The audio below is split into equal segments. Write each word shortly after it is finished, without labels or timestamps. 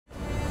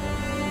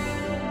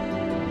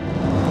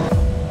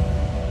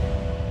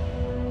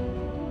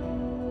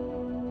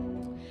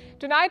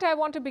Tonight, I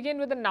want to begin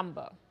with a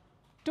number,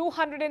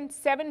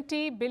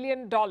 $270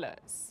 billion.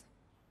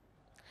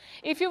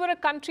 If you were a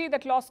country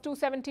that lost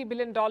 $270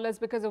 billion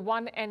because of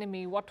one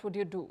enemy, what would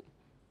you do?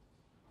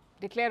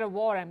 Declare a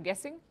war, I'm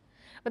guessing.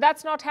 But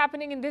that's not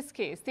happening in this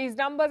case. These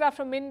numbers are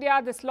from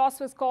India. This loss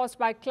was caused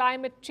by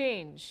climate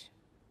change.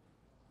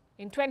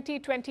 In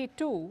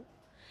 2022,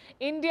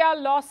 India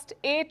lost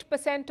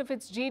 8% of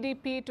its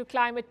GDP to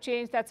climate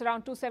change. That's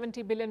around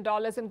 $270 billion.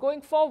 And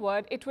going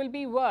forward, it will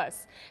be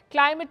worse.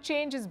 Climate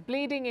change is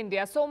bleeding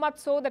India, so much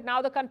so that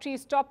now the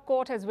country's top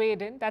court has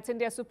weighed in. That's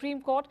India's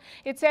Supreme Court.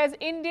 It says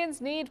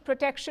Indians need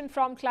protection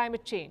from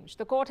climate change.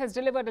 The court has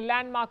delivered a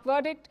landmark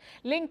verdict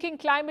linking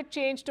climate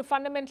change to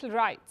fundamental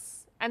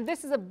rights. And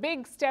this is a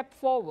big step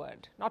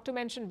forward, not to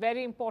mention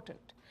very important.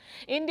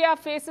 India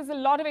faces a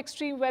lot of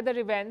extreme weather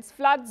events,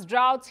 floods,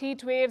 droughts,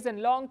 heat waves,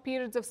 and long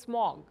periods of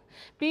smog.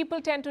 People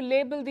tend to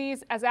label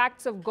these as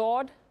acts of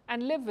God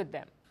and live with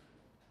them.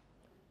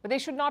 But they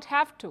should not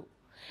have to.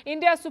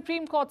 India's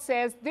Supreme Court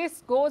says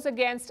this goes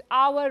against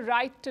our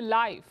right to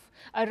life,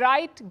 a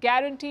right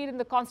guaranteed in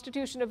the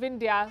Constitution of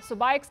India. So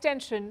by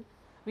extension,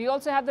 we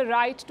also have the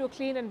right to a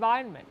clean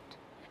environment.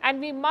 And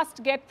we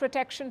must get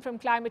protection from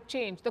climate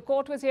change. The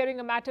court was hearing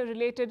a matter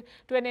related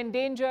to an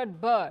endangered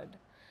bird.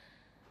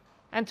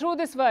 And through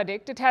this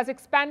verdict, it has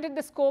expanded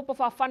the scope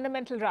of our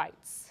fundamental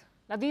rights.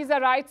 Now, these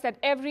are rights that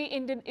every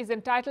Indian is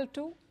entitled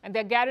to, and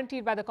they're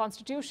guaranteed by the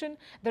Constitution.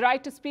 The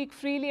right to speak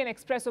freely and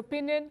express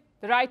opinion,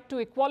 the right to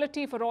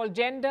equality for all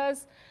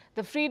genders,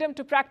 the freedom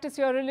to practice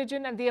your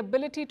religion, and the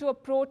ability to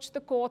approach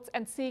the courts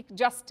and seek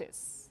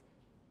justice.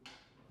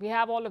 We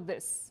have all of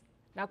this.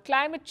 Now,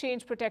 climate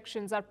change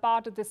protections are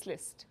part of this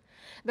list.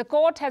 The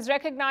court has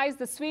recognized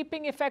the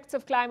sweeping effects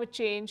of climate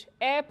change.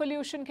 Air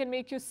pollution can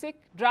make you sick,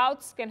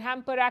 droughts can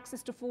hamper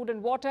access to food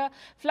and water,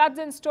 floods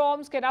and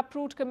storms can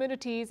uproot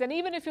communities, and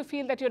even if you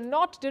feel that you're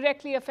not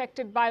directly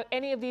affected by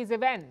any of these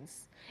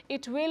events,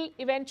 it will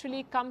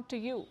eventually come to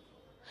you.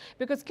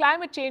 Because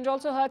climate change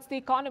also hurts the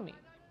economy.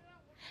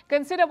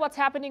 Consider what's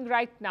happening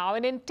right now.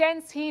 An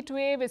intense heat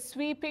wave is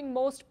sweeping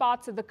most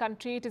parts of the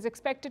country. It is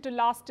expected to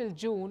last till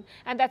June,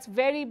 and that's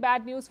very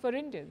bad news for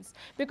Indians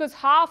because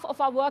half of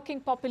our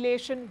working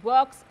population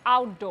works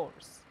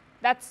outdoors.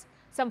 That's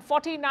some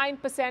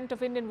 49%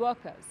 of Indian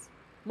workers.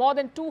 More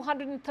than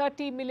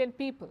 230 million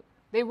people.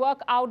 They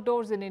work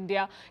outdoors in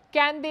India.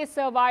 Can they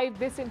survive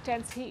this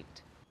intense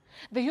heat?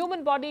 The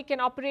human body can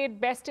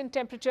operate best in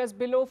temperatures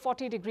below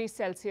 40 degrees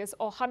Celsius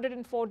or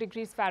 104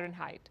 degrees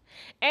Fahrenheit.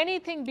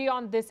 Anything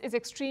beyond this is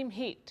extreme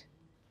heat,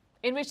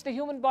 in which the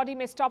human body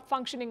may stop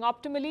functioning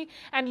optimally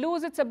and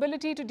lose its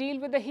ability to deal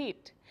with the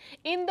heat.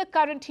 In the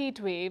current heat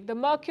wave, the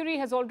mercury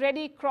has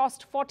already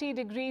crossed 40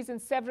 degrees in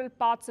several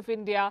parts of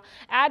India.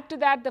 Add to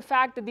that the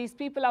fact that these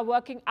people are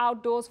working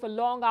outdoors for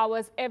long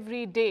hours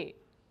every day.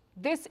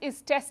 This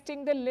is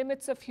testing the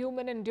limits of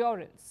human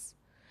endurance.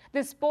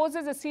 This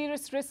poses a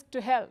serious risk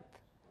to health.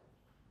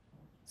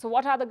 So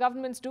what are the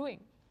governments doing?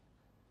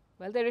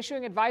 Well, they're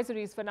issuing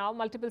advisories for now.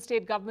 Multiple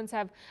state governments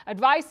have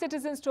advised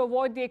citizens to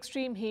avoid the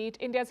extreme heat.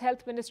 India's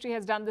health ministry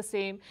has done the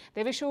same.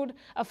 They've issued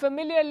a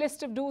familiar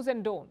list of do's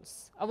and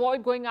don'ts.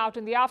 Avoid going out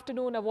in the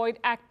afternoon, avoid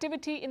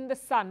activity in the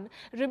sun,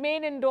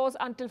 remain indoors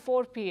until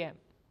 4 p.m.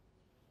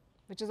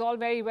 Which is all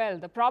very well.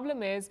 The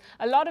problem is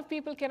a lot of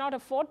people cannot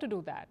afford to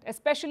do that,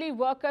 especially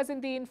workers in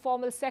the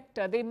informal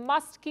sector. They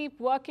must keep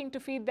working to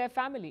feed their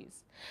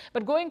families.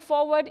 But going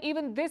forward,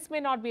 even this may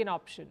not be an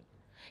option.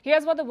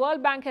 Here's what the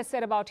World Bank has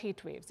said about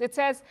heat waves. It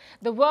says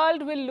the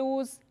world will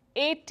lose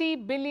 80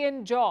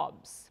 billion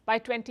jobs by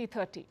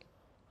 2030,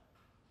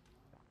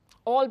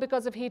 all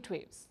because of heat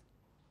waves.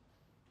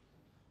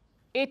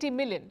 80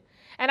 million.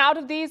 And out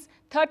of these,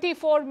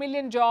 34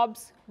 million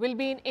jobs will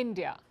be in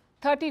India.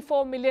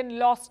 34 million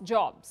lost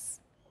jobs.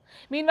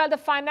 Meanwhile, the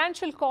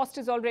financial cost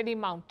is already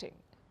mounting.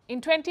 In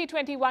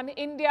 2021,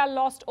 India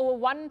lost over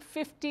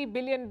 $150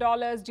 billion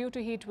due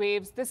to heat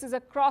waves. This is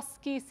across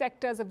key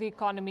sectors of the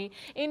economy.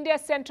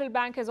 India's central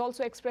bank has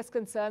also expressed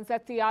concerns.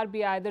 That's the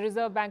RBI, the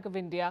Reserve Bank of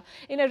India.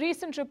 In a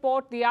recent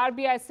report, the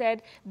RBI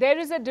said there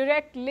is a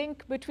direct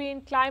link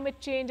between climate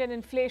change and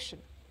inflation.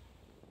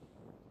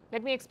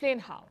 Let me explain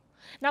how.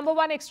 Number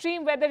one,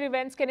 extreme weather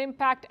events can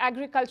impact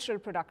agricultural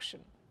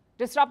production,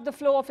 disrupt the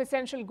flow of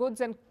essential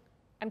goods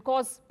and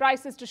cause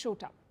prices to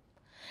shoot up.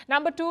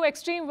 Number two,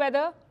 extreme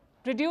weather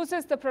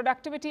reduces the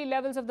productivity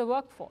levels of the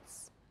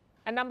workforce.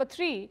 And number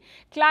three,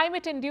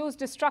 climate-induced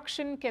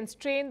destruction can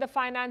strain the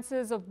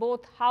finances of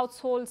both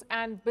households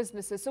and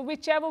businesses. So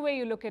whichever way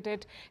you look at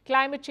it,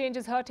 climate change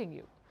is hurting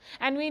you.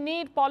 And we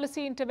need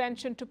policy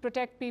intervention to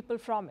protect people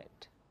from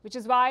it, which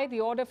is why the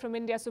order from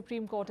India's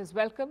Supreme Court is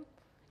welcome.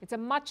 It's a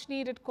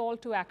much-needed call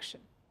to action.